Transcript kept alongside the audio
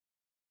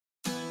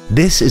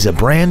This is a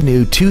brand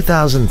new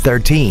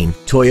 2013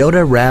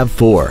 Toyota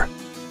RAV4.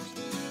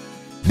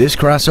 This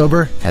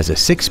crossover has a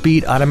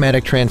 6-speed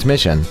automatic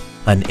transmission,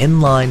 an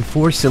inline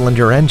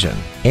 4-cylinder engine,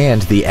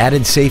 and the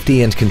added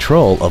safety and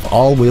control of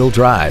all-wheel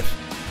drive.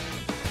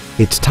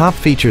 Its top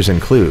features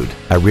include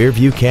a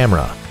rear-view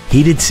camera,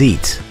 heated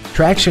seats,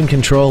 traction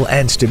control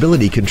and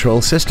stability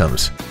control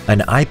systems, an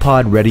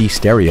iPod-ready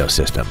stereo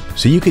system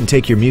so you can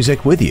take your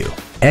music with you,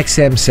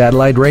 XM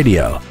satellite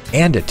radio,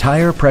 and a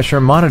tire pressure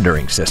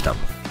monitoring system.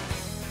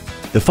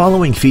 The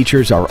following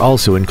features are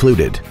also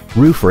included: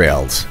 roof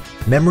rails,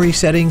 memory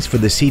settings for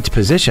the seat's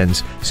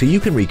positions so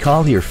you can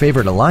recall your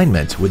favorite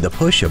alignments with the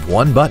push of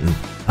one button,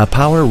 a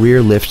power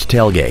rear lift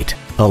tailgate,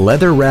 a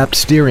leather-wrapped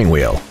steering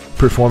wheel,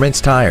 performance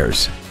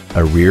tires,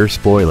 a rear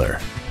spoiler,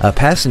 a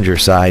passenger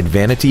side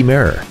vanity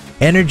mirror,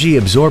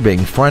 energy-absorbing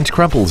front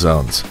crumple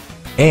zones,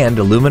 and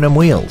aluminum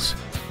wheels.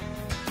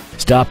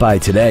 Stop by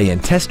today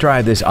and test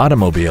drive this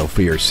automobile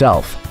for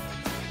yourself.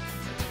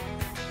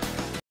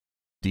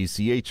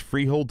 DCH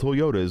Freehold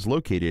Toyota is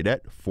located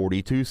at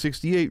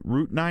 4268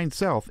 Route 9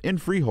 South in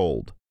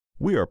Freehold.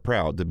 We are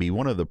proud to be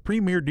one of the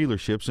premier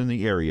dealerships in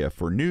the area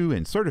for new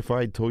and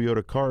certified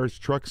Toyota cars,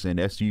 trucks, and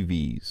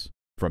SUVs.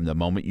 From the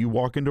moment you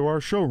walk into our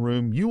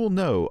showroom, you will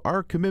know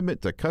our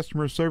commitment to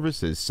customer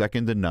service is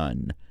second to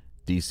none.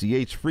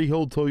 DCH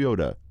Freehold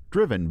Toyota,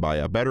 driven by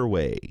a better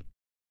way.